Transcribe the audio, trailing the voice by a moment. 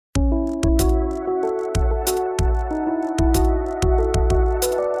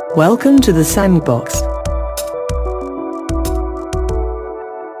Welcome to the Sandbox.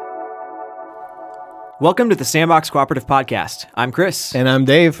 Welcome to the Sandbox Cooperative Podcast. I'm Chris. And I'm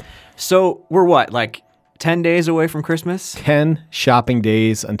Dave. So we're what, like 10 days away from Christmas? 10 shopping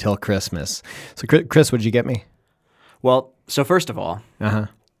days until Christmas. So Chris, what'd you get me? Well, so first of all, Uh-huh.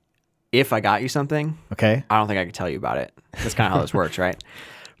 if I got you something, Okay. I don't think I could tell you about it. That's kind of how this works, right?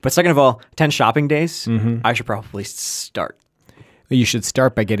 But second of all, 10 shopping days, I should probably start. You should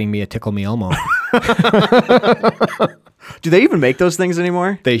start by getting me a Tickle Me Elmo. Do they even make those things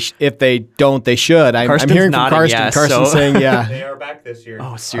anymore? If they don't, they should. I'm Karsten's hearing from nodding Karsten. yes, Karsten's so- saying, yeah, They are back this year.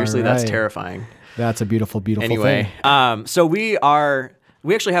 Oh, seriously, All that's right. terrifying. that's a beautiful, beautiful Anyway, thing. so we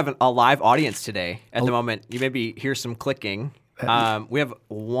actually have a live audience today at the moment. You maybe hear some clicking. We have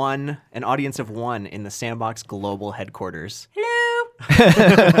an audience of one in the Sandbox Global headquarters.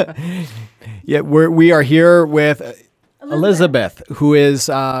 Yeah, we are here with Elizabeth, who is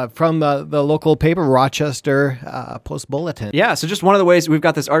from the local paper, Rochester Post-Bulletin. Yeah, so just one of the ways we've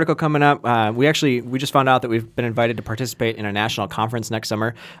got this article coming up. We just found out that we've been invited to participate in a national conference next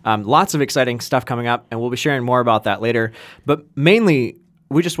summer. Lots of exciting stuff coming up, and we'll be sharing more about that later. But mainly,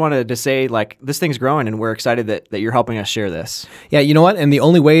 we just wanted to say, like, this thing's growing, and we're excited that you're helping us share this. Yeah, you know what? And the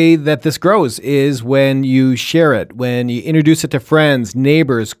only way that this grows is when you share it, when you introduce it to friends,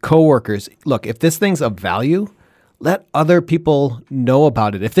 neighbors, coworkers. Look, if this thing's of value, let other people know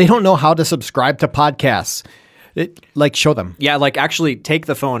about it. If they don't know how to subscribe to podcasts, show them. Yeah, like actually take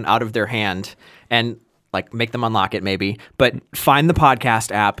the phone out of their hand and like make them unlock it maybe, but find the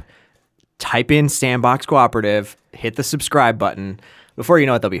podcast app, type in Sandbox Cooperative, hit the subscribe button. Before you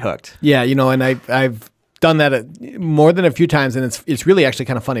know it, they'll be hooked. Yeah, you know, and I've done that more than a few times, and it's really actually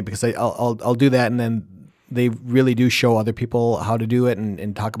kind of funny because I'll do that, and then they really do show other people how to do it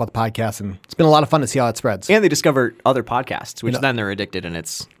and talk about the podcast, and it's been a lot of fun to see how it spreads. And they discover other podcasts, which then they're addicted,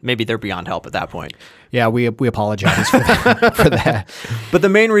 and maybe they're beyond help at that point. Yeah, we apologize for that. But the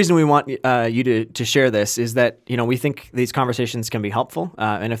main reason we want you to share this is that, you know, we think these conversations can be helpful.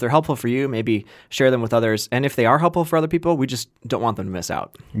 And if they're helpful for you, maybe share them with others. And if they are helpful for other people, we just don't want them to miss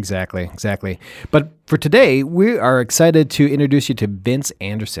out. Exactly. But for today, we are excited to introduce you to Vince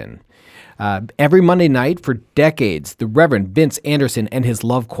Anderson. Every Monday night for decades, the Reverend Vince Anderson and his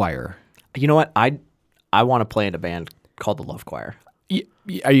Love Choir. You know what? I want to play in a band called the Love Choir.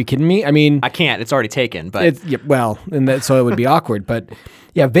 Are you kidding me? I mean, I can't. It's already taken. But so it would be awkward. But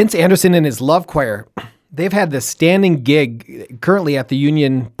yeah, Vince Anderson and his Love Choir, they've had this standing gig currently at the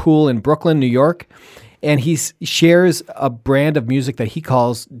Union Pool in Brooklyn, New York. And he shares a brand of music that he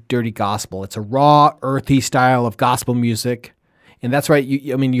calls dirty gospel. It's a raw, earthy style of gospel music. And that's right.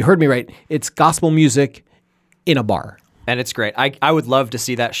 You heard me right. It's gospel music in a bar. And it's great. I would love to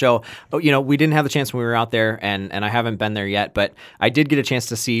see that show. You know, we didn't have the chance when we were out there, and I haven't been there yet, but I did get a chance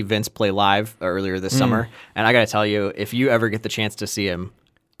to see Vince play live earlier this summer. And I got to tell you, if you ever get the chance to see him,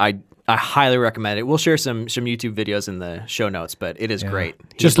 I highly recommend it. We'll share some YouTube videos in the show notes, but it is great.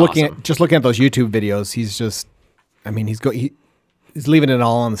 Just looking at those YouTube videos, he's just, he's leaving it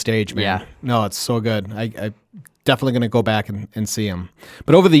all on the stage, man. Yeah. No, it's so good. I definitely going to go back and see him.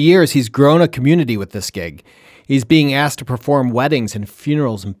 But over the years, he's grown a community with this gig. He's being asked to perform weddings and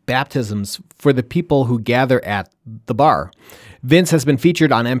funerals and baptisms for the people who gather at the bar. Vince has been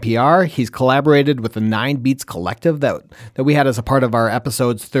featured on NPR. He's collaborated with the 9 Beats Collective that we had as a part of our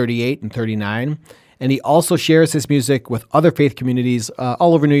episodes 38 and 39. And he also shares his music with other faith communities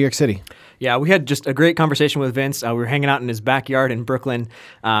all over New York City. Yeah, we had just a great conversation with Vince. We were hanging out in his backyard in Brooklyn,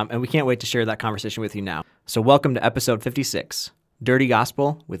 and we can't wait to share that conversation with you now. So welcome to episode 56, Dirty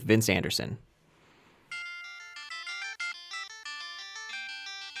Gospel with Vince Anderson.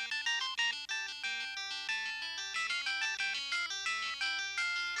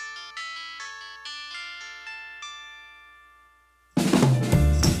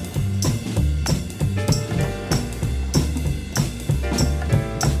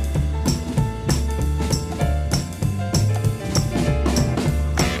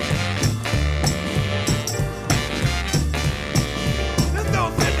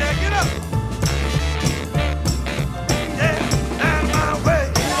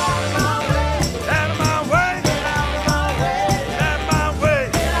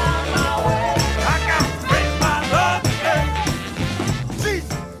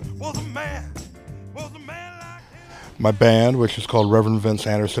 My band, which is called Reverend Vince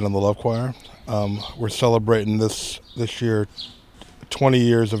Anderson and the Love Choir, we're celebrating this year 20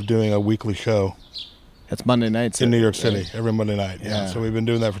 years of doing a weekly show. That's Monday nights in New York City, every Monday night. Yeah. So we've been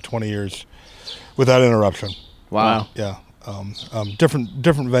doing that for 20 years without interruption. Wow. Yeah. Different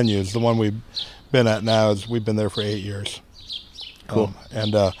venues. The one we've been at now is we've been there for 8 years. Cool.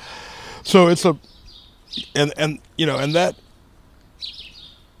 So it's and you know, and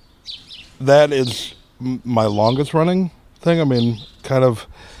that is my longest running thing. I mean, kind of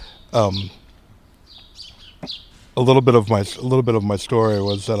a little bit of my story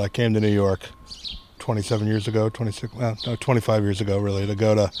was that I came to New York 25 years ago, really, to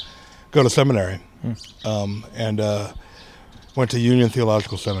go to seminary, and went to Union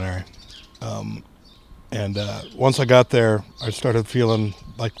Theological Seminary. And once I got there, I started feeling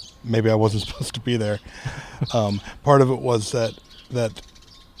like maybe I wasn't supposed to be there. Part of it was that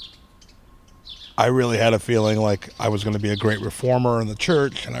I really had a feeling like I was going to be a great reformer in the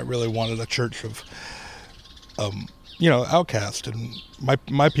church, and I really wanted a church of, outcast and my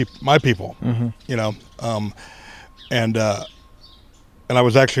people, you know, and I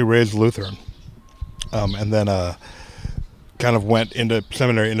was actually raised Lutheran, and then kind of went into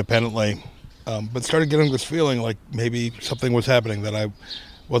seminary independently. But started getting this feeling like maybe something was happening, that I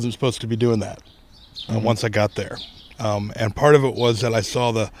wasn't supposed to be doing that once I got there. And part of it was that I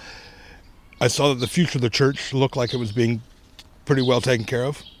saw that the future of the church looked like it was being pretty well taken care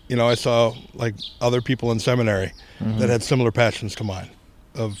of. You know, I saw like other people in seminary that had similar passions to mine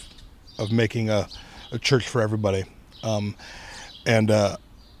of making a church for everybody. And then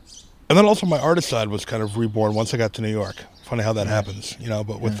also my artist side was kind of reborn once I got to New York. Funny how that happens, you know,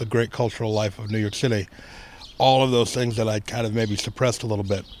 but with the great cultural life of New York City, all of those things that I'd kind of maybe suppressed a little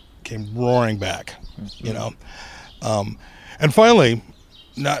bit came roaring back, you know. And finally,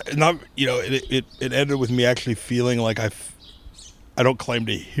 not you know, it ended with me actually feeling like I don't claim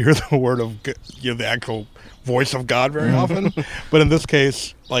to hear the word of, you know, the actual voice of God very often, but in this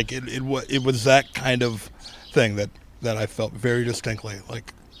case, like it was that kind of thing that I felt very distinctly,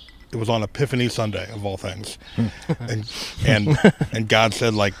 like it was on Epiphany Sunday of all things, and God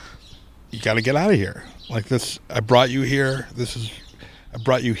said, like, you got to get out of here. Like this, I brought you here. I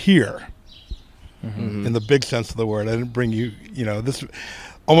brought you here, in the big sense of the word. I didn't bring you. You know, this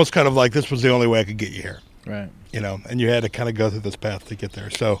almost kind of like this was the only way I could get you here. Right. You know, and you had to kind of go through this path to get there.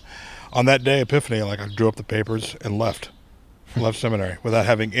 So, on that day, Epiphany, like I drew up the papers and left seminary without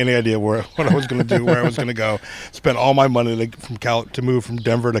having any idea what I was going to do, where I was going to go. Spent all my money to move from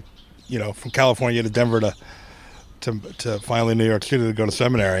Denver to, you know, from California to Denver to finally New York City to go to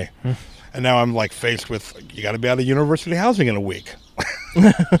seminary. And now I'm like faced with, you got to be out of university housing in a week,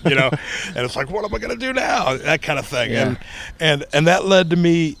 you know, and it's like, what am I going to do now? That kind of thing. Yeah. And that led to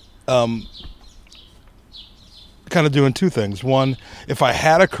me kind of doing two things. One, if I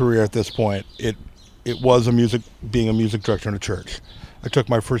had a career at this point, it was being a music director in a church. I took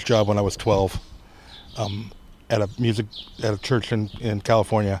my first job when I was 12 at a church in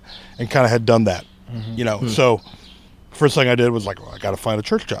California, and kind of had done that, you know. So first thing I did was like, well, I got to find a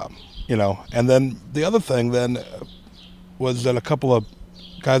church job, you know. And then the other thing then was that a couple of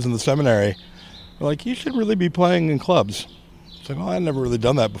guys in the seminary were like, you should really be playing in clubs. It's like, well, I'd never really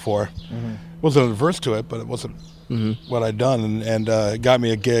done that before. Wasn't averse to it, but it wasn't what I'd done, and it got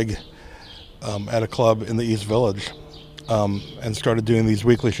me a gig at a club in the East Village, and started doing these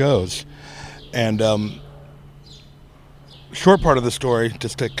weekly shows. And short part of the story,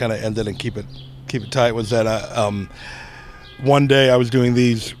 just to kind of end it and keep it tight, was that one day I was doing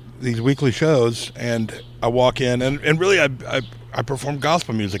these weekly shows, and I walk in, and really I performed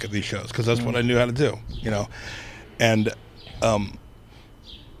gospel music at these shows because that's what I knew how to do, you know. And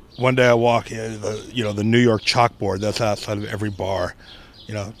one day I walk in, the New York chalkboard that's outside of every bar,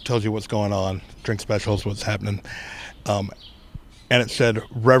 you know, tells you what's going on, drink specials, what's happening. And it said,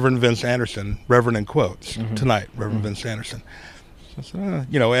 Reverend Vince Anderson, Reverend in quotes, tonight, Reverend Vince Anderson. So I said,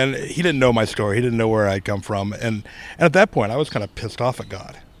 you know, and he didn't know my story. He didn't know where I'd come from. And at that point, I was kind of pissed off at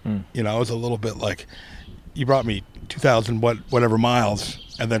God. You know, I was a little bit like, you brought me 2,000 whatever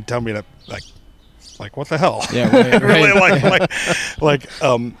miles, and then tell me to, like what the hell? Yeah, right, really,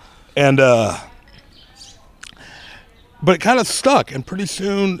 but it kind of stuck, and pretty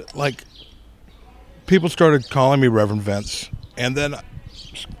soon, like, people started calling me Reverend Vince, and then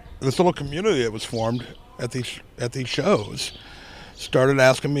this little community that was formed at these shows started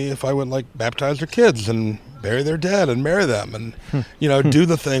asking me if I would like baptize their kids and bury their dead and marry them, and you know, do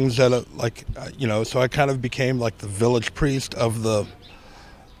the things that you know. So I kind of became like the village priest of this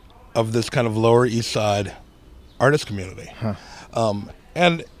kind of Lower East Side artist community.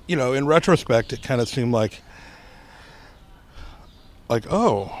 And you know, in retrospect, it kind of seemed like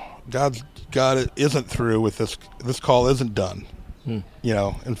oh, God isn't through with this. This call isn't done. You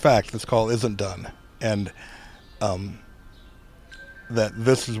know, in fact, this call isn't done, and that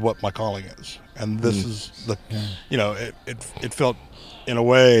this is what my calling is, and this is the, you know, it felt in a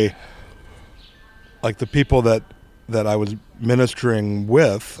way like the people that that I was ministering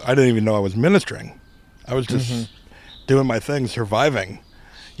with, I didn't even know I was ministering. I was just doing my thing, surviving,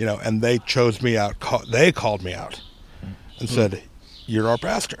 and they chose me out. They called me out and said, "You're our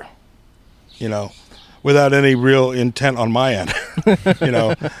pastor," without any real intent on my end,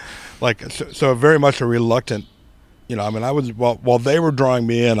 so very much a reluctant, I was, while they were drawing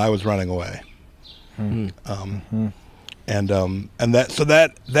me in, I was running away. And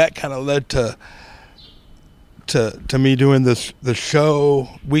that kind of led to me doing the show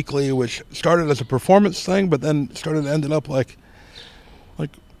weekly, which started as a performance thing, but then ended up like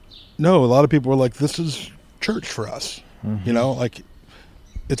no, a lot of people were like, this is church for us,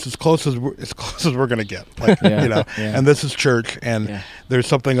 it's as close as we're gonna get, and this is church, and there's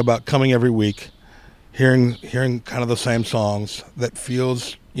something about coming every week, hearing kind of the same songs that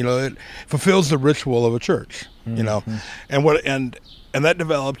feels, it fulfills the ritual of a church, and that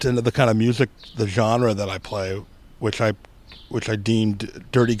developed into the kind of music, the genre that I play, which I deemed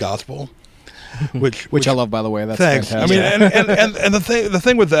dirty gospel, which I love, by the way. That's thanks. fantastic. I mean, and the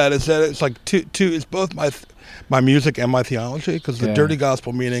thing with that is that it's like it's both my music and my theology, because the dirty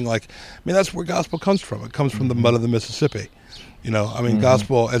gospel meaning, that's where gospel comes from. It comes from the mud of the Mississippi.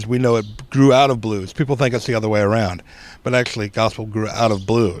 Gospel, as we know it, grew out of blues. People think it's the other way around, but actually gospel grew out of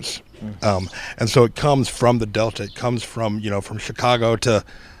blues. And so it comes from the Delta. It comes from, from Chicago to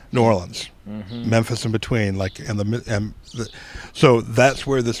New Orleans, Memphis in between, so that's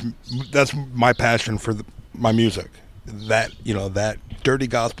where that's my passion for my music, that dirty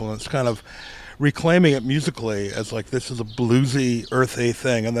gospel, and it's kind of reclaiming it musically as this is a bluesy, earthy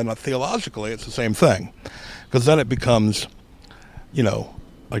thing, and then theologically it's the same thing, because then it becomes,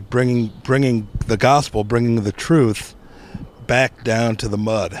 bringing the gospel, bringing the truth back down to the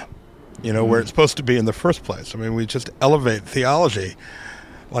mud, where it's supposed to be in the first place. I mean, we just elevate theology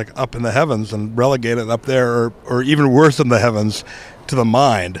up in the heavens and relegate it up there, or even worse than the heavens, to the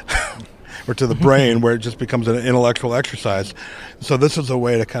mind or to the brain, where it just becomes an intellectual exercise. So this is a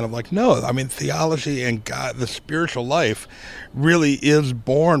way to kind of no, I mean, theology and God, the spiritual life, really is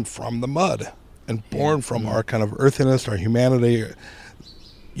born from the mud and born from our kind of earthiness, our humanity.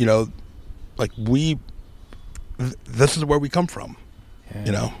 This is where we come from.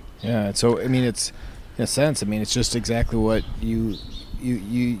 Yeah. So I mean, it's in a sense. I mean, it's just exactly what you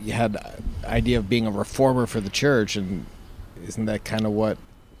had idea of being a reformer for the church, and isn't that kind of what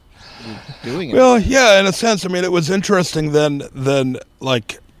you're doing? Well, yeah, in a sense. I mean, it was interesting then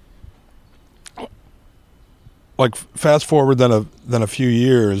fast forward then a few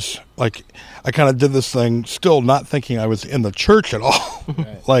years, I kind of did this thing, still not thinking I was in the church at all.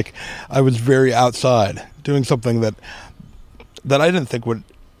 Right. I was very outside, doing something that I didn't think would.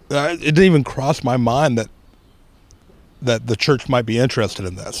 It didn't even cross my mind that the church might be interested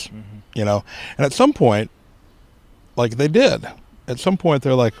in this, And at some point, they did. At some point,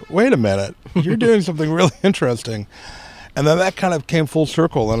 they're like, "Wait a minute, you're doing something really interesting," and then that kind of came full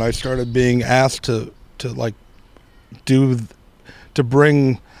circle, and I started being asked to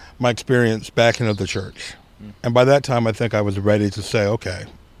bring my experience back into the church, and by that time, I think I was ready to say, "Okay,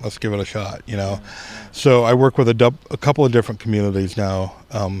 let's give it a shot," So I work with a couple of different communities now.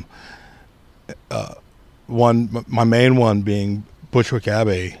 My main one being Bushwick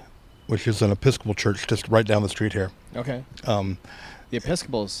Abbey, which is an Episcopal church just right down the street here. Okay. The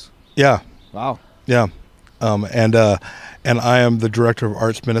Episcopals. Yeah. Wow. Yeah. And I am the director of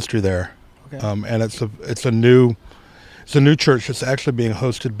arts ministry there. Okay. And it's a new church. It's actually being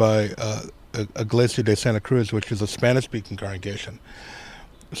hosted by Iglesia de Santa Cruz, which is a Spanish-speaking congregation.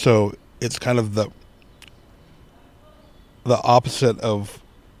 So it's kind of the opposite of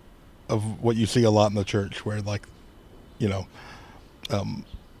what you see a lot in the church, where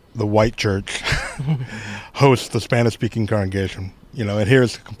the white church hosts the Spanish-speaking congregation, and here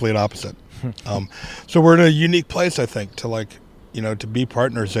it's the complete opposite. So we're in a unique place, I think, to to be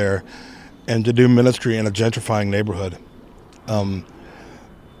partners there and to do ministry in a gentrifying neighborhood.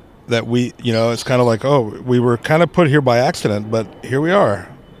 That we, it's kind of we were kind of put here by accident, but here we are.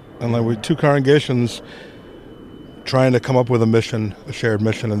 And we two congregations trying to come up with a shared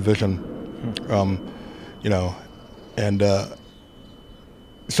mission and vision,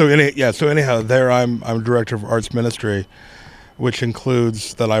 So anyhow, there I'm director of arts ministry, which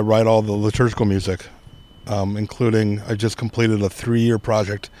includes that I write all the liturgical music, including I just completed a 3-year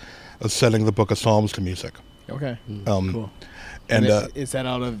project of setting the Book of Psalms to music. Okay. Cool. And is that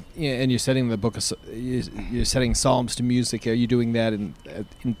out of? And you're setting the book of you're setting Psalms to music. Are you doing that in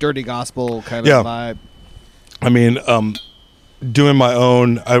dirty gospel kind of vibe? I mean, doing my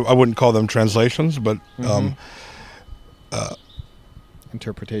own. I wouldn't call them translations, but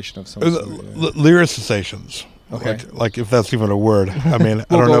interpretation of some sort, lyricizations. Okay. Like if that's even a word. I mean,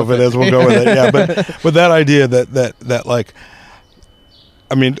 I don't know if it is. We'll go with it. Yeah, but that idea that like,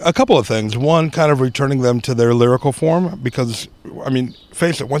 I mean, a couple of things. One, kind of returning them to their lyrical form, because I mean,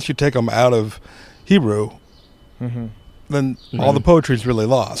 face it, once you take them out of Hebrew, then all the poetry's really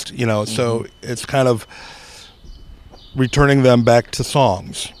lost. You know, so it's kind of returning them back to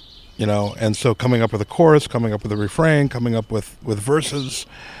songs. You know, and so coming up with a chorus, coming up with a refrain, coming up with verses,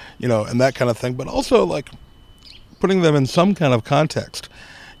 you know, and that kind of thing. But also like putting them in some kind of context.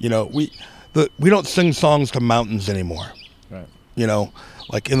 You know, we don't sing songs to mountains anymore. Right. You know,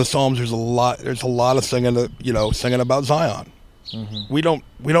 like in the Psalms, there's a lot of singing, singing about Zion. We don't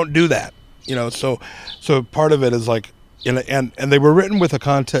do that. You know, so part of it is like, and they were written with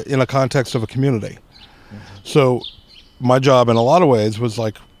in a context of a community. So my job in a lot of ways was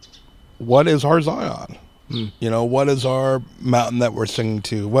like, what is our Zion? You know, what is our mountain that we're singing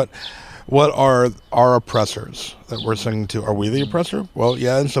to? What are our oppressors that we're singing to? Are we the oppressor? Well,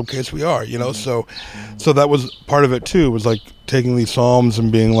 yeah, in some case we are, you know. So that was part of it too, was like taking these Psalms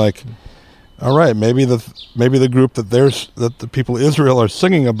and being like, all right, maybe the group that the people of Israel are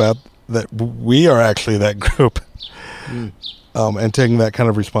singing about, that we are actually that group. And taking that kind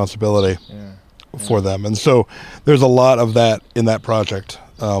of responsibility for them. And so there's a lot of that in that project.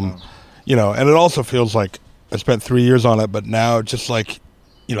 You know, and it also feels like I spent 3 years on it, but now just like,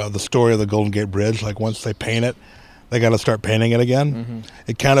 you know, the story of the Golden Gate Bridge, like once they paint it, they got to start painting it again.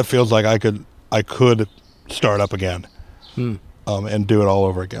 It kind of feels like I could start up again, and do it all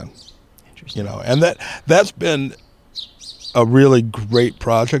over again. Interesting. You know, and that's been a really great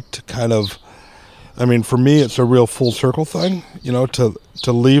project to kind of, I mean, for me, it's a real full circle thing, you know, to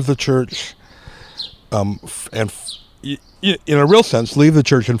leave the church, in a real sense, leave the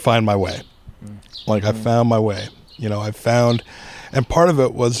church and find my way. Like I found my way, you know, and part of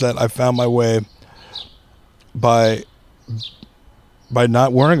it was that I found my way by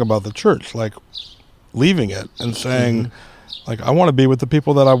not worrying about the church, like leaving it and saying, like, I want to be with the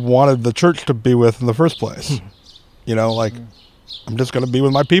people that I wanted the church to be with in the first place. You know, like I'm just going to be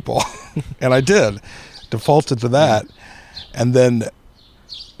with my people. And I did, defaulted to that. And then,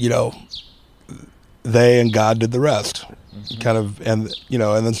 you know, they and God did the rest. Kind of, and you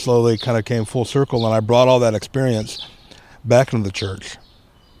know, and then slowly kind of came full circle, and I brought all that experience back into the church,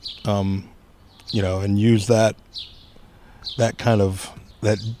 you know, and used that kind of,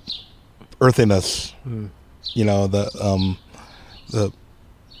 that earthiness, you know, the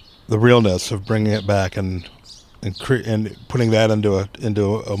realness of bringing it back and putting that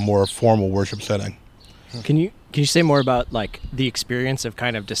into a more formal worship setting. Can you say more about like the experience of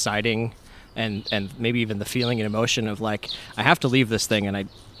kind of deciding and maybe even the feeling and emotion of like, I have to leave this thing and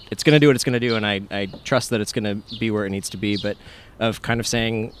it's going to do what it's going to do, and I trust that it's going to be where it needs to be, but of kind of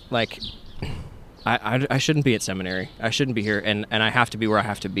saying like, I shouldn't be at seminary, I shouldn't be here, and I have to be where I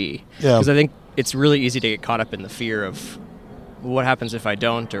have to be. Yeah. Because I think it's really easy to get caught up in the fear of what happens if I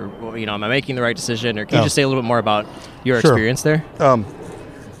don't, or, you know, am I making the right decision, or can you just say a little bit more about your experience there?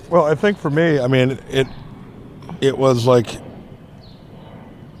 Well, I think for me, I mean, it was like,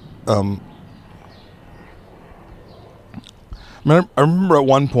 I remember at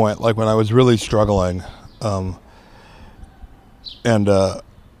one point, like when I was really struggling, and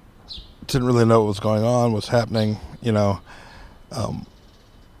didn't really know what was going on, what's happening, you know.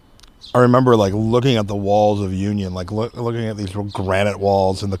 I remember like looking at the walls of Union, like looking at these little granite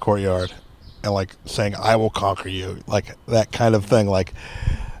walls in the courtyard, and like saying, "I will conquer you," like that kind of thing. Like,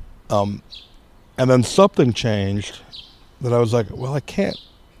 and then something changed that I was like, "Well, I can't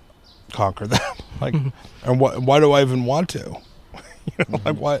conquer them." Like, and why do I even want to? You know,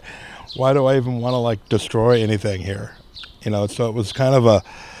 like why do I even want to like destroy anything here? You know, so it was kind of a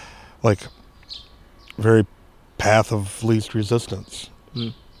like very path of least resistance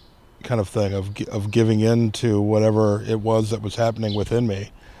kind of thing of giving in to whatever it was that was happening within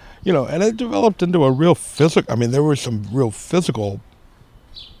me. You know, and it developed into a real physical, I mean, there were some real physical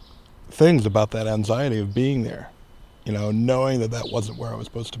things about that anxiety of being there. You know, knowing that wasn't where I was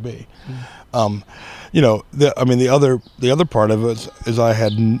supposed to be. You know, the other part of it is I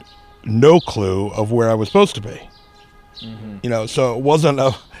had no clue of where I was supposed to be. You know, so it wasn't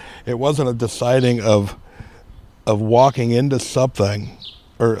a deciding of walking into something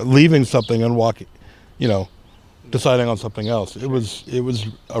or leaving something and walking, you know, deciding on something else. It was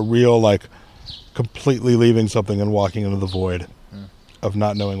a real like completely leaving something and walking into the void of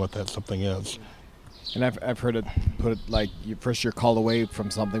not knowing what that something is. And I've heard it put it like you're called away from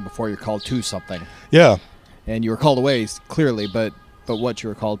something before you're called to something. Yeah. And you were called away clearly, but what you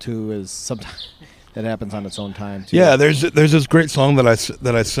were called to is sometimes that happens on its own time too. Yeah, there's this great song that I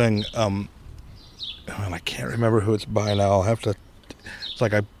sing, and and I can't remember who it's by now. I'll have to. It's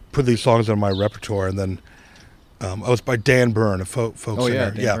like I put these songs on my repertoire, and then it's by Dan Byrne, a folk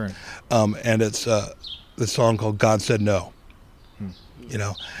singer. Dan Byrne. And it's the song called "God Said No." You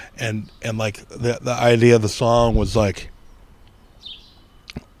know, and like the idea of the song was like,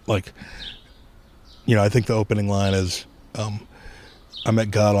 you know, I think the opening line is, I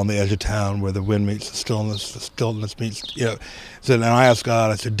met God on the edge of town where the wind meets the stillness meets, you know. So then I asked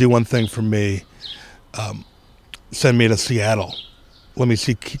God, I said, do one thing for me. Send me to Seattle. Let me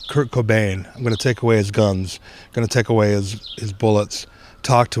see Kurt Cobain. I'm going to take away his guns. I'm going to take away his bullets.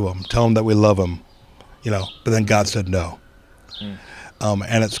 Talk to him. Tell him that we love him. You know, but then God said no.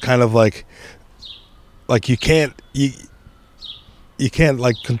 And it's kind of like you can't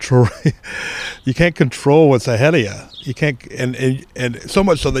like control you can't control what's ahead of you. You can't and so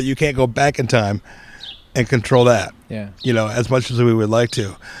much so that you can't go back in time and control that. Yeah. You know, as much as we would like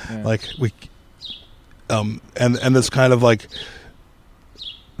to. Yeah. Like we and this kind of like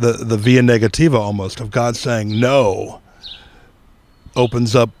the via negativa almost of God saying no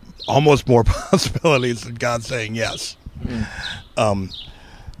opens up almost more possibilities than God saying yes.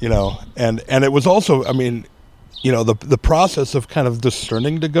 You know, and it was also, I mean, you know, the process of kind of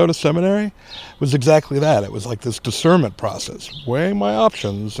discerning to go to seminary was exactly that. It was like this discernment process, weighing my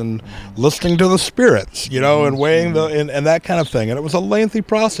options and listening to the spirits, you know, and weighing and that kind of thing. And it was a lengthy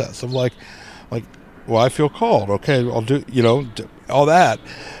process of like, well, I feel called. Okay, I'll do, you know, all that.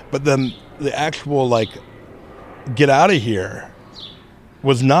 But then the actual like, get out of here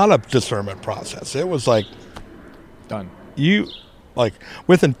was not a discernment process. It was like, Done.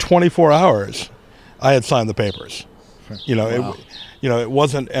 Within 24 hours, I had signed the papers. You know, Wow. It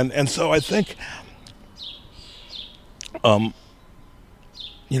wasn't, and so I think, you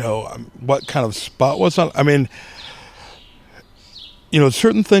know, what kind of spot was on? I mean, you know,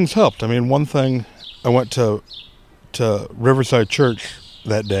 certain things helped. I mean, one thing, I went to Riverside Church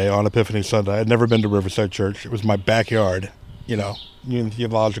that day on Epiphany Sunday. I had never been to Riverside Church. It was my backyard. You know, Union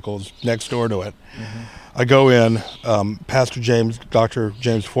Theological is next door to it. Mm-hmm. I go in, Dr.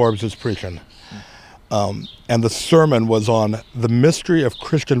 James Forbes is preaching. And the sermon was on the mystery of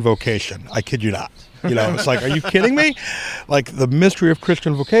Christian vocation. I kid you not. You know, it's like, are you kidding me? Like the mystery of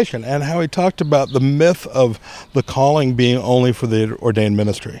Christian vocation, and how he talked about the myth of the calling being only for the ordained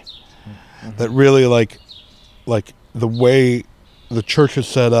ministry. Mm-hmm. That really like the way the church is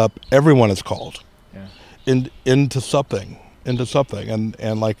set up, everyone is called into something.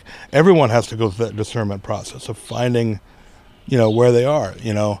 And like everyone has to go through that discernment process of finding, you know, where they are,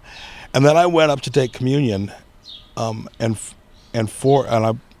 you know. And then I went up to take communion, and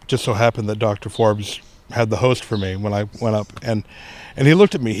I just so happened that Dr. Forbes had the host for me when I went up, and he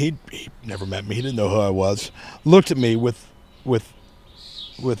looked at me. He never met me. He didn't know who I was. Looked at me with the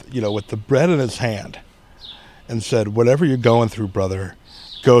bread in his hand, and said, "Whatever you're going through, brother,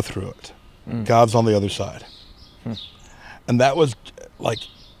 go through it. God's on the other side." And that was like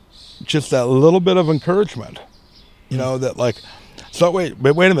just that little bit of encouragement, you know, that like, so wait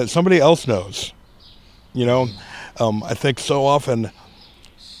a minute, somebody else knows, you know. I think so often,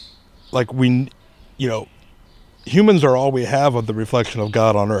 like we, you know, humans are all we have of the reflection of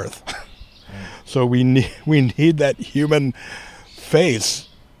God on earth. So we need that human face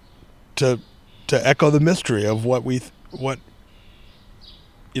to echo the mystery of what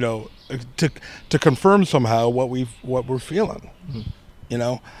you know, to confirm somehow what we're feeling, you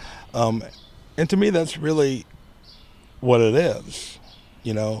know, and to me that's really what it is,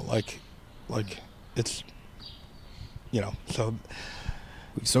 you know, like it's, you know, so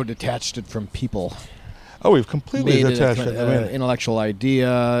We've so detached it from people. oh, we've completely Made detached it it. an intellectual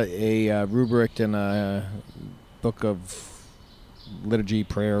idea, a rubric in a book of liturgy,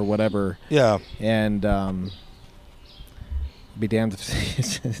 prayer, whatever. Yeah. And be damned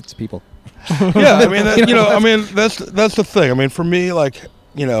if it's people. Yeah, I mean, you know, I mean, that's the thing. I mean, for me, like,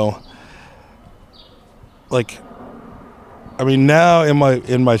 you know, like, I mean, now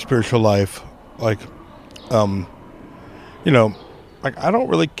in my spiritual life, like, you know, like, I don't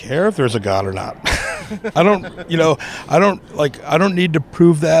really care if there's a God or not. I don't need to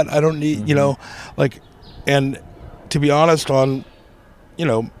prove that. I don't need, you know, like, and to be honest, on, you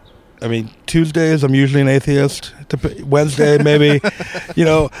know, I mean, Tuesdays I'm usually an atheist. Wednesday maybe, you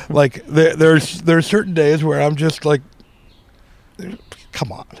know, like there's certain days where I'm just like,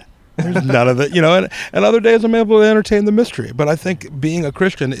 come on, there's none of it, you know, and other days I'm able to entertain the mystery. But I think being a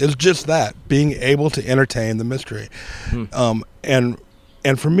Christian is just that, being able to entertain the mystery.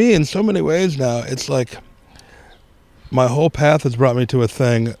 And for me, in so many ways now, it's like my whole path has brought me to a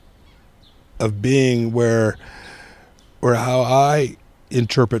thing of being where how I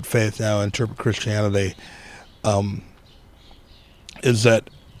interpret faith now, interpret Christianity, is that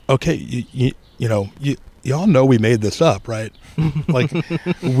okay? You all know we made this up, right? Like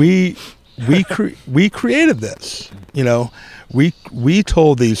we created this. We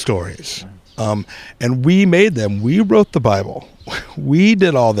told these stories, and we made them. We wrote the Bible. We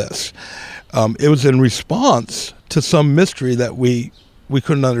did all this. It was in response to some mystery that we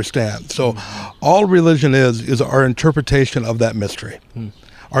couldn't understand. So all religion is our interpretation of that mystery,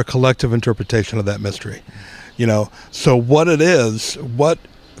 our collective interpretation of that mystery. So what it is, what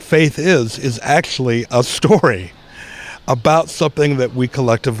faith is actually a story about something that we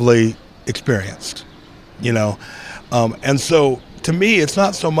collectively experienced, and so to me, it's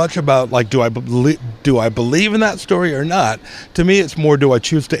not so much about like, do I believe in that story or not? To me, it's more, do I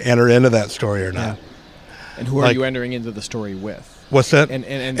choose to enter into that story or not? Yeah. And who are you entering into the story with? What's that?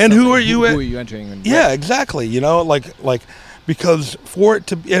 And who are you? Who are you entering? Yeah, with? exactly. Because for it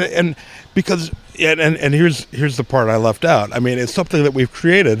to be, and here's the part I left out. I mean, it's something that we've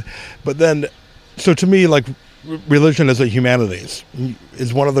created, but then, so to me, like, religion is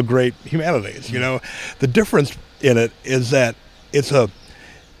is one of the great humanities. The difference in it is that it's a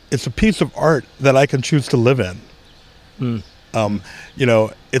piece of art that I can choose to live in.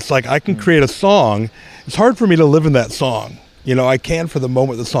 It's like I can create a song. It's hard for me to live in that song. I can for the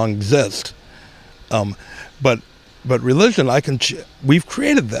moment the song exists. But religion, we've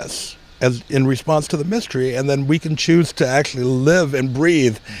created this as in response to the mystery, and then we can choose to actually live and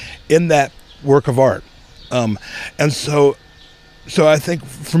breathe in that work of art. And so I think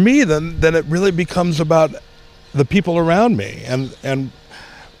for me, then it really becomes about the people around me, and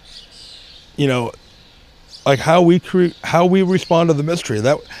like how we respond to the mystery.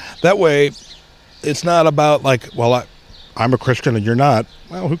 That way, it's not about like, well, I'm a Christian and you're not.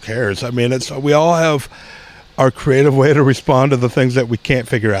 Well, who cares? I mean, we all have our creative way to respond to the things that we can't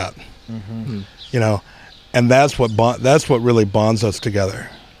figure out. And that's what really bonds us together.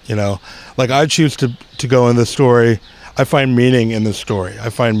 Like I choose to go in this story. I find meaning in this story. I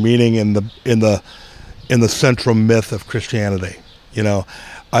find meaning in the central myth of Christianity.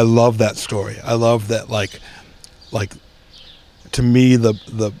 I love that story. I love that, like to me,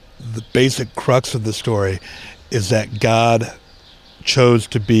 the basic crux of the story is that God chose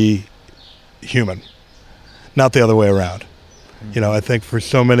to be human, not the other way around. I think for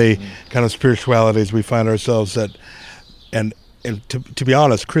so many kind of spiritualities, we find ourselves that, and to be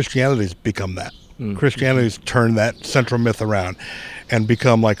honest, Christianity's become that. Christianity's turned that central myth around and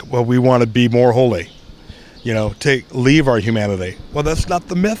become like, well, we want to be more holy. Leave our humanity. Well, that's not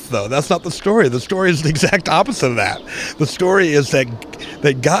the myth, though. That's not the story. The story is the exact opposite of that. The story is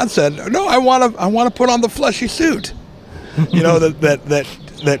that God said, no, I want to put on the fleshy suit.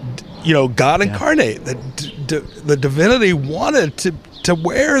 that God incarnate, that the divinity wanted to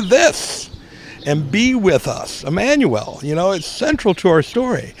wear this and be with us, Emmanuel. It's central to our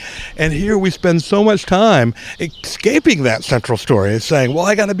story. And here we spend so much time escaping that central story and saying, well,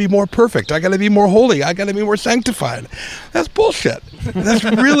 I got to be more perfect. I got to be more holy. I got to be more sanctified. That's bullshit. That's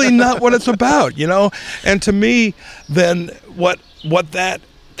really not what it's about, And to me, then what that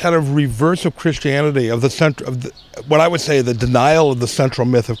kind of reverse of Christianity, of the center of what I would say the denial of the central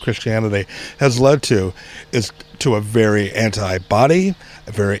myth of Christianity has led to, is to a very anti-body,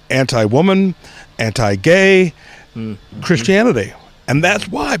 a very anti-woman, anti-gay Christianity. And that's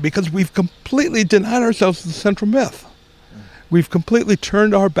why, because we've completely denied ourselves the central myth. We've completely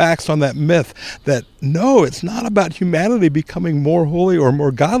turned our backs on that myth that, no, it's not about humanity becoming more holy or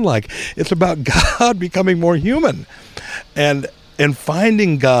more godlike. It's about God becoming more human. And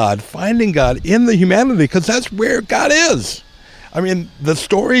finding God in the humanity, because that's where God is. I mean, the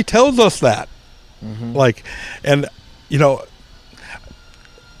story tells us that. I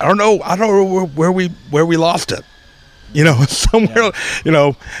don't know where we lost it.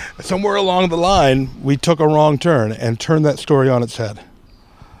 Somewhere along the line, we took a wrong turn and turned that story on its head,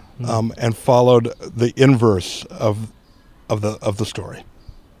 and followed the inverse of the story.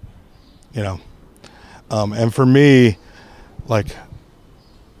 And for me, like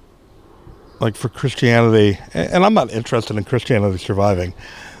for Christianity, and I'm not interested in Christianity surviving.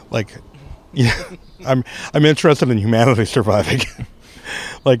 I'm interested in humanity surviving.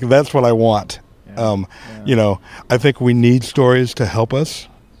 That's what I want. I think we need stories to help us.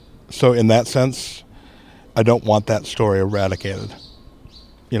 So in that sense, I don't want that story eradicated.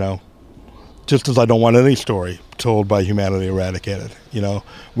 Just as I don't want any story told by humanity eradicated.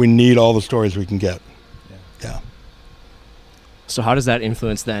 We need all the stories we can get. Yeah. So how does that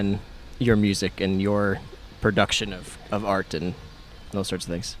influence then your music and your production of art and those sorts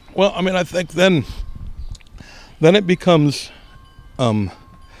of things? Well, I mean, I think then it becomes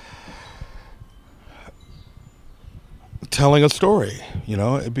telling a story.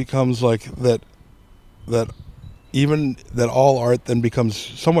 It becomes like that even that all art then becomes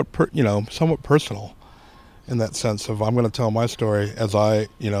somewhat somewhat personal, in that sense of I'm going to tell my story as I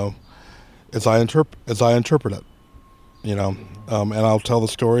interpret it, and I'll tell the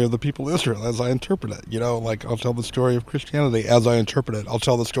story of the people of Israel as I interpret it. Like I'll tell the story of Christianity as I interpret it. I'll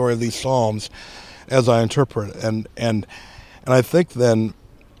tell the story of these Psalms as I interpret it. And I think then,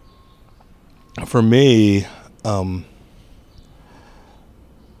 for me, I'm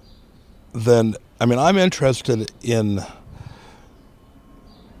interested in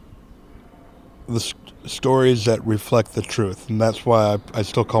the stories that reflect the truth, and that's why I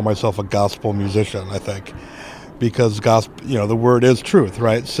still call myself a gospel musician, I think, because gospel, the word is truth,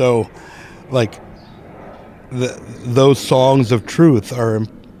 right? So, like, those songs of truth are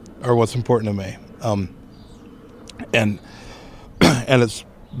what's important to me, and it's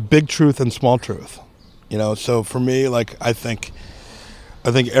big truth and small truth, So for me, like, I think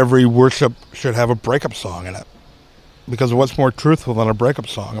every worship should have a breakup song in it. Because what's more truthful than a breakup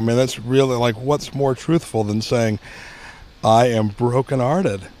song? I mean, that's really, like, what's more truthful than saying, I am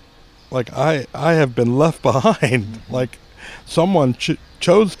brokenhearted. Like, I have been left behind. Like, someone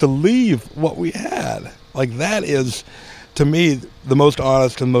chose to leave what we had. Like, that is, to me, the most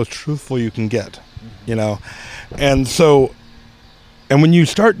honest and most truthful you can get, And so, and when you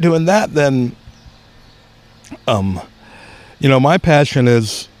start doing that, then, my passion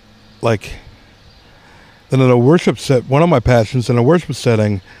is, like, then in a worship set, one of my passions in a worship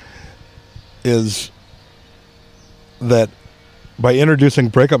setting is that by introducing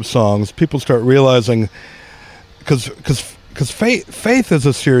breakup songs, people start realizing, because faith is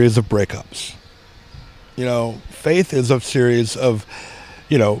a series of breakups. Faith is a series of,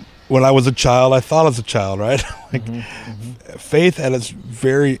 when I was a child, I thought as a child, right? Faith at its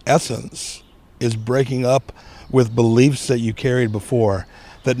very essence is breaking up with beliefs that you carried before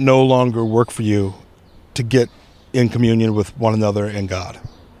that no longer work for you to get in communion with one another and God.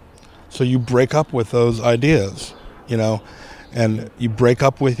 So you break up with those ideas, and you break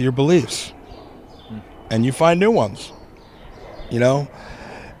up with your beliefs, and you find new ones,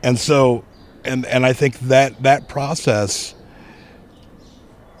 And so, and I think that process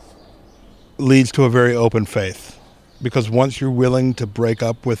leads to a very open faith, because once you're willing to break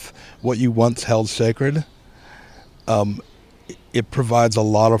up with what you once held sacred, it provides a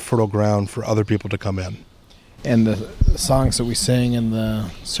lot of fertile ground for other people to come in. And the songs that we sing and the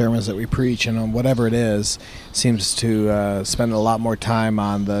sermons that we preach and whatever it is seems to spend a lot more time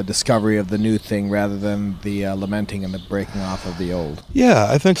on the discovery of the new thing rather than the lamenting and the breaking off of the old. Yeah,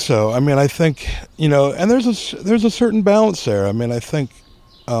 I think so. I mean, I think, and there's a certain balance there. I mean, I think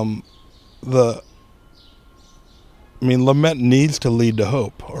lament needs to lead to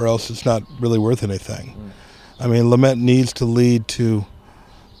hope, or else it's not really worth anything. I mean, lament needs to lead to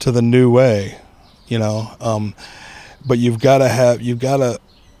the new way, but you've got to,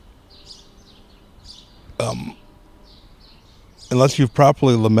 unless you've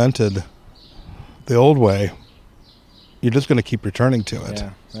properly lamented the old way, you're just going to keep returning to it.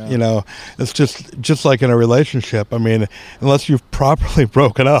 Yeah. It's just like in a relationship. I mean, unless you've properly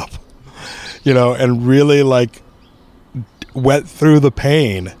broken up, and really, like, went through the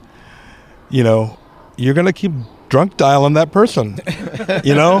pain, you're going to keep drunk dialing that person,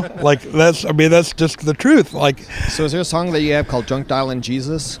 like that's just the truth. Like, so is there a song that you have called Drunk Dialing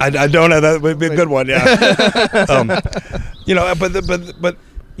Jesus? I don't know. That would be a good one. Yeah. But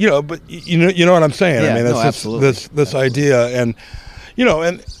you know what I'm saying. Yeah, I mean, that's this idea, and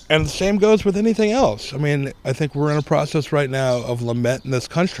and the same goes with anything else. I mean, I think we're in a process right now of lament in this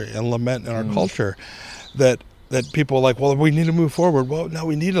country and lament in our culture that people are like, well, we need to move forward. Well, no,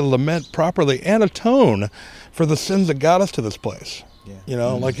 we need to lament properly and atone for the sins that got us to this place. Yeah.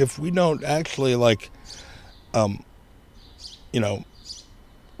 Like, if we don't actually, like,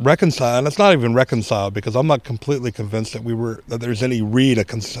 reconcile, and it's not even reconciled, because I'm not completely convinced that there's any to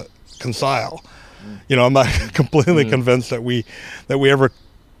concile. I'm not completely convinced that we ever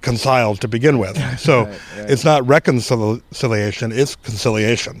conciled to begin with. So right. It's not reconciliation, it's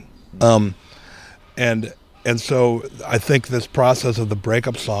conciliation. And so I think this process of the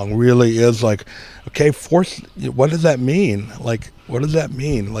breakup song really is like, okay, what does that mean? Like, what does that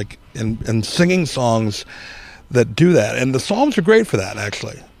mean? Like, and singing songs that do that. And the Psalms are great for that,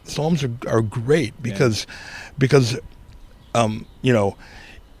 actually. The Psalms are great because the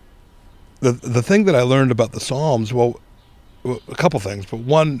thing that I learned about the Psalms, well, a couple things, but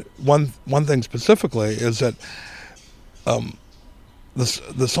one thing specifically is that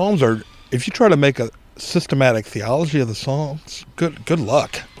the Psalms are, if you try to make systematic theology of the Psalms, good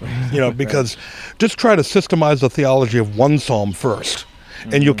luck. Because just try to systemize the theology of one psalm first,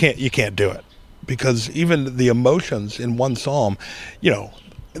 and you can't do it, because even the emotions in one psalm,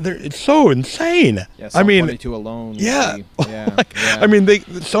 it's so insane. Yeah, Psalm 22 alone. Yeah. Yeah. I mean,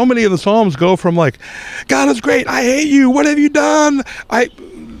 so many of the Psalms go from like, God is great, I hate you, what have you done? I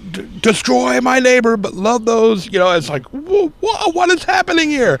destroy my neighbor, but love those. It's like, whoa, what is happening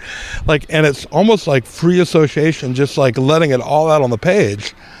here? And it's almost like free association, just like letting it all out on the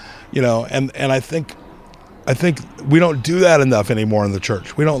page, And I think we don't do that enough anymore in the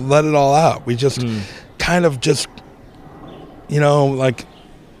church. We don't let it all out. We just kind of just, this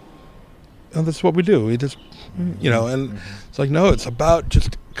is what we do. We just, and it's like, no, it's about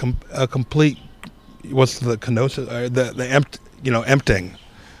just a complete, what's the kenosis, emptying,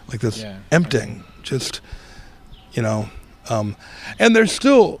 like this emptying, just, and there's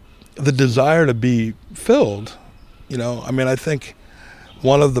still the desire to be filled, I think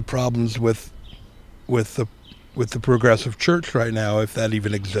one of the problems with the progressive church right now, if that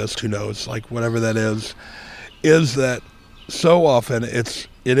even exists, who knows, like whatever that is that so often it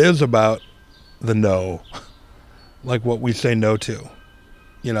is about the no, like what we say no to,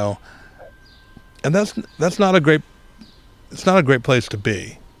 and that's not a great place to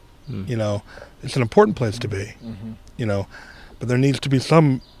be. It's an important place to be, but there needs to be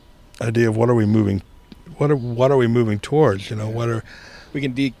some idea of what are we moving towards, we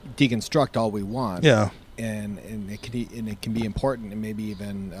can deconstruct all we want. Yeah. And it can be important and maybe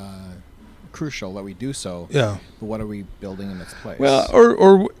even crucial that we do so. Yeah. But what are we building in its place? Well,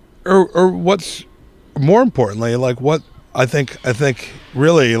 or what's more importantly, like what I think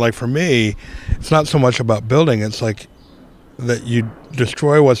really, like for me, it's not so much about building. It's like that you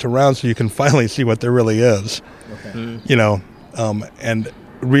destroy what's around so you can finally see what there really is. Okay. And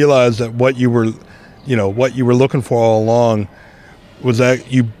realize that what you were looking for all along was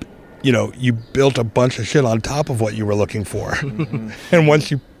that you built a bunch of shit on top of what you were looking for. And once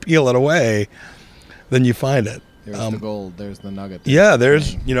you peel it away, then you find it. There's the gold, there's the nugget.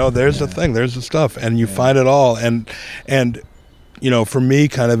 There's the thing, there's the stuff, and you find it all. And for me,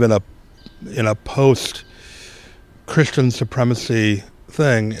 kind of in a post Christian supremacy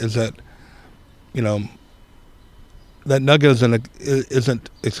thing, is that that nugget isn't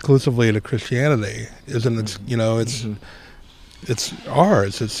exclusively into Christianity. It's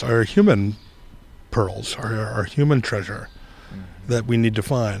ours. It's our human pearls, our human treasure that we need to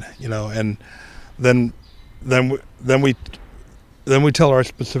find. And then we tell our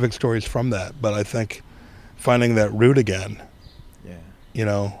specific stories from that. But I think finding that root again.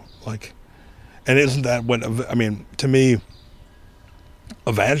 Yeah. And isn't that what? To me,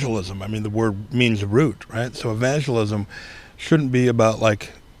 evangelism. The word means root, right? So evangelism shouldn't be about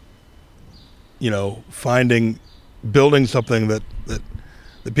building something that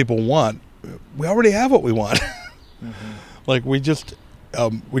people want. We already have what we want. We just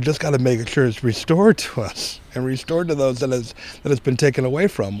got to make sure it's restored to us and restored to those that has been taken away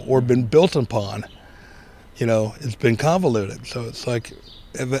from or been built upon. It's been convoluted. So it's like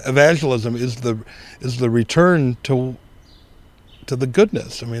evangelism is the return to the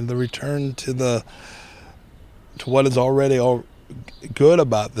goodness. The return to what is already all good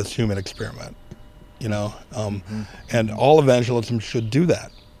about this human experiment. And all evangelism should do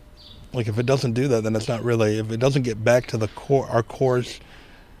that. If it doesn't do that, then it's not really. If it doesn't get back to the core, our core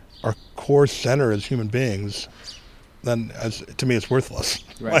center as human beings, then to me it's worthless.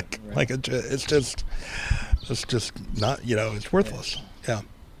 Right. It's just not. It's worthless. Yeah.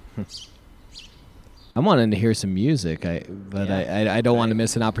 I'm wanting to hear some music, but I don't want to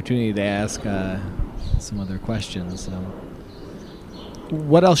miss an opportunity to ask some other questions.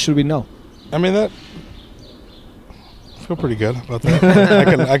 What else should we know? I feel pretty good about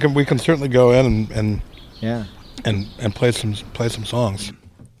that. We can certainly go in and play some songs.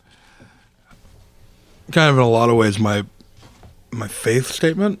 Kind of in a lot of ways my faith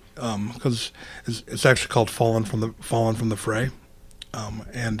statement, because it's actually called Fallen from the Fray,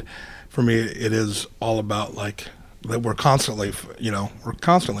 and for me it is all about that we're constantly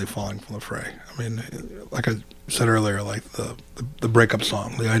falling from the fray. Like I said earlier, the breakup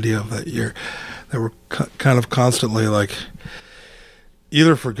song, the idea of that we're kind of constantly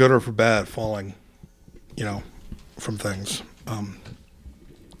either for good or for bad falling, from things.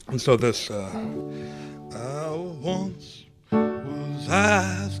 And so this, I once was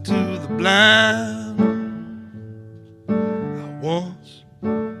eyes to the blind, I once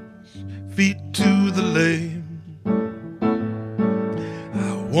was feet to the lame,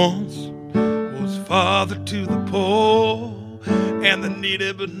 I once was father to the poor and the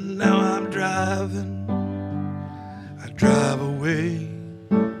needy, but now I'm driving drive away,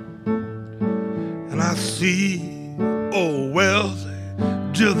 and I see old Wellesley,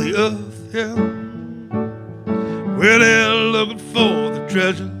 just the earth, yeah, where they're looking for the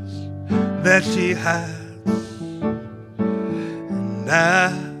treasures that she hides. And I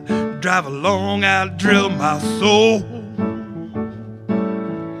drive along, I drill my soul,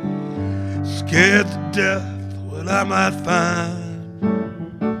 scared to death what I might find.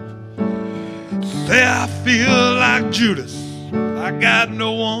 Say I feel like Judas, I got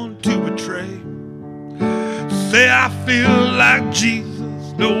no one to betray. Say I feel like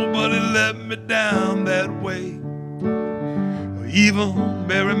Jesus, nobody let me down that way. Or even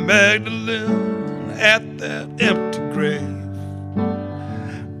Mary Magdalene at that empty grave.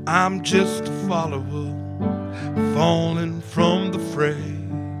 I'm just a follower, falling from the fray.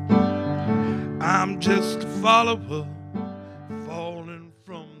 I'm just a follower, falling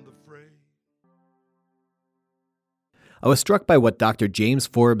from the fray. I was struck by what Dr. James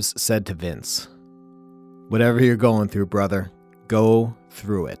Forbes said to Vince. Whatever you're going through, brother, go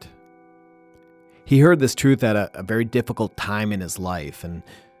through it. He heard this truth at a very difficult time in his life, and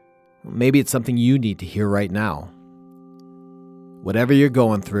maybe it's something you need to hear right now. Whatever you're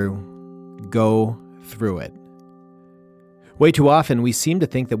going through, go through it. Way too often, we seem to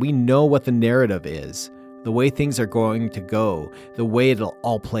think that we know what the narrative is, the way things are going to go, the way it'll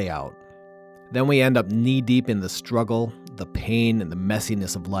all play out. Then we end up knee-deep in the struggle, the pain, and the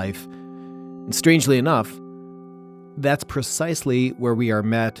messiness of life. And strangely enough, that's precisely where we are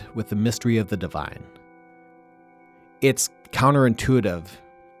met with the mystery of the divine. It's counterintuitive,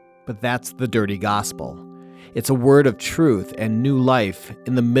 but that's the dirty gospel. It's a word of truth and new life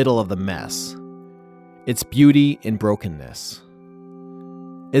in the middle of the mess. It's beauty in brokenness.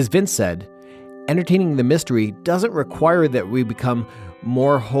 As Vince said, entertaining the mystery doesn't require that we become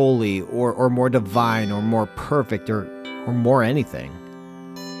more holy or more divine or more perfect or more anything.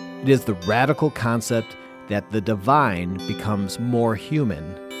 It is the radical concept that the divine becomes more human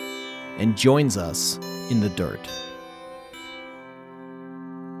and joins us in the dirt.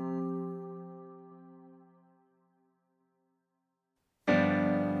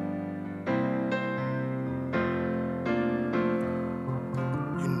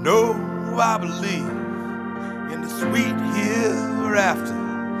 You know I believe in the sweet hereafter,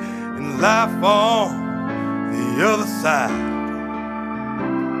 in life on the other side.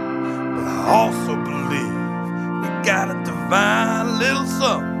 But I also believe we got a divine little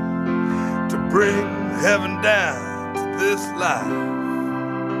something to bring heaven down to this life.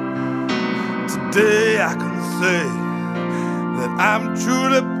 Today I can say that I'm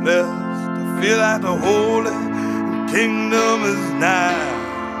truly blessed to feel like the holy kingdom is nigh.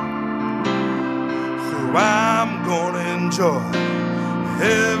 So I'm gonna enjoy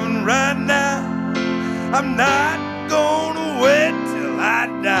heaven right now. I'm not gonna wait till I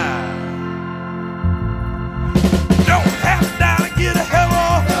die. You don't have to die to get to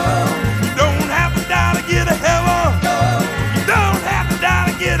heaven. You don't have to die to get to heaven. You don't have to die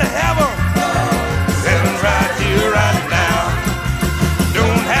to get to heaven. Heaven's right here, right now. You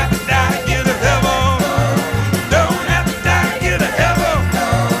don't have to die to get to heaven. You don't have to die to get to heaven.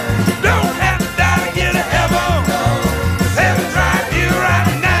 You don't have to die to get to heaven. Heaven's right here, right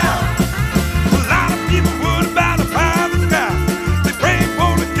now. A lot of people worried about the pie in the sky. They pray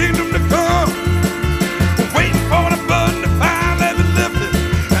for the king.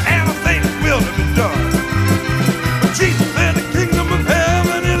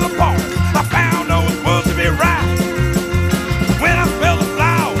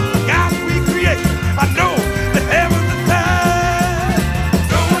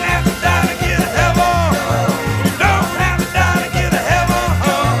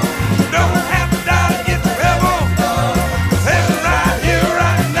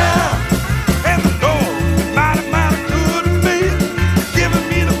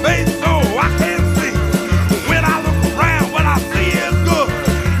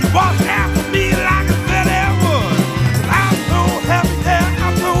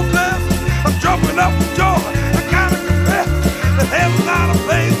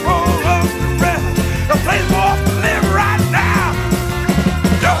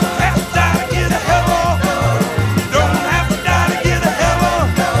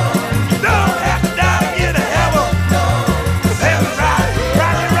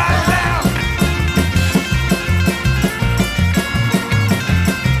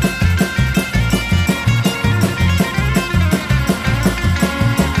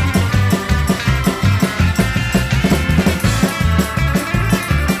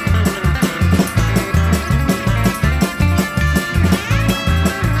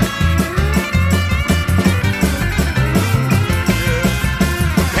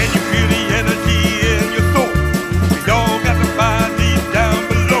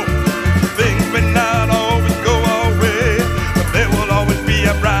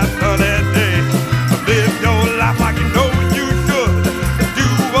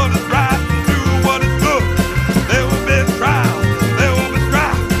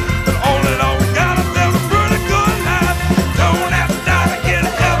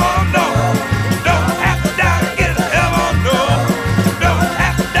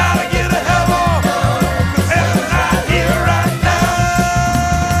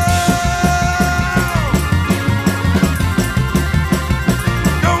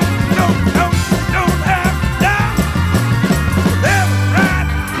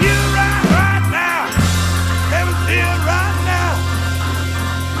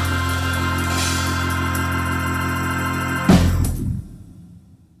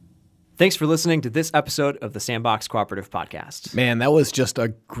 Thanks for listening to this episode of the Sandbox Cooperative Podcast. Man, that was just a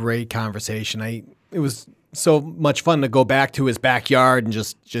great conversation. It was so much fun to go back to his backyard and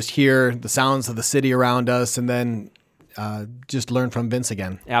just hear the sounds of the city around us, and then just learn from Vince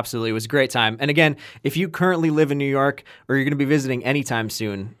again. Absolutely. It was a great time. And again, if you currently live in New York or you're going to be visiting anytime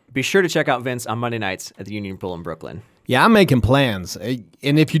soon, be sure to check out Vince on Monday nights at the Union Pool in Brooklyn. Yeah, I'm making plans. And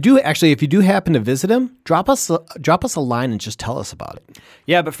if you do happen to visit him, drop us a line and just tell us about it.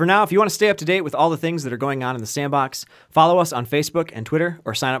 Yeah, but for now, if you want to stay up to date with all the things that are going on in the Sandbox, follow us on Facebook and Twitter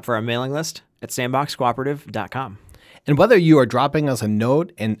or sign up for our mailing list at sandboxcooperative.com. And whether you are dropping us a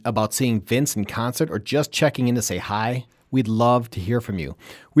note about seeing Vince in concert or just checking in to say hi, we'd love to hear from you.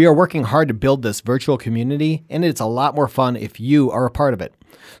 We are working hard to build this virtual community, and it's a lot more fun if you are a part of it.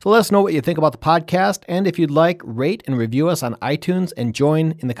 So let us know what you think about the podcast, and if you'd like, rate and review us on iTunes and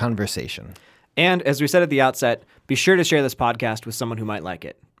join in the conversation. And as we said at the outset, be sure to share this podcast with someone who might like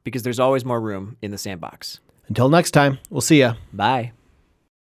it, because there's always more room in the Sandbox. Until next time, we'll see ya. Bye.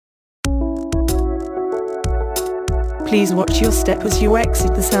 Please watch your step as you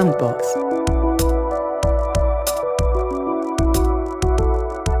exit the Sandbox.